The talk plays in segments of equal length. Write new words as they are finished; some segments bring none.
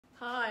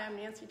I'm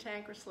Nancy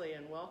Tankersley,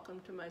 and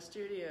welcome to my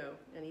studio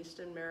in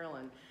Easton,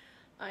 Maryland.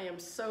 I am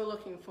so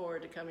looking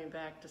forward to coming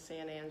back to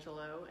San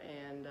Angelo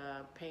and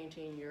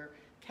painting your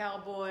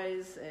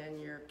cowboys and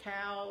your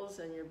cows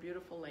and your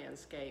beautiful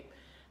landscape.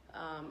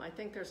 I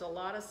think there's a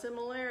lot of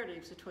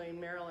similarities between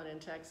Maryland and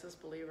Texas,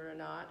 believe it or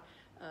not.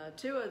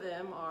 Two of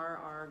them are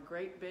our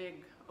great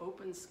big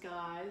open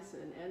skies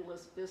and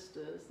endless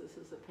vistas. This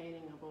is a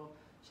painting of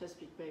a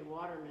Chesapeake Bay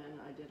waterman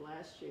I did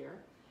last year.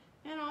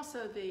 And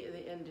also the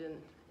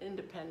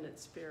independent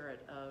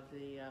spirit of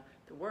the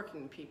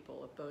working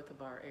people of both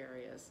of our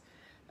areas.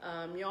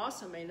 You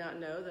also may not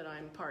know that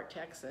I'm part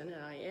Texan,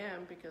 and I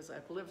am because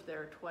I've lived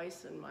there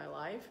twice in my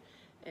life,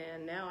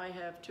 and now I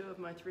have two of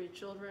my three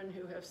children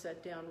who have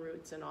set down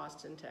roots in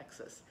Austin,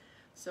 Texas.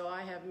 So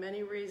I have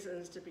many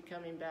reasons to be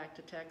coming back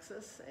to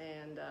Texas,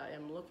 and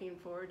am looking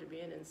forward to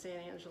being in San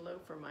Angelo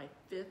for my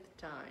 5th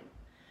time.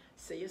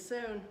 See you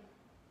soon.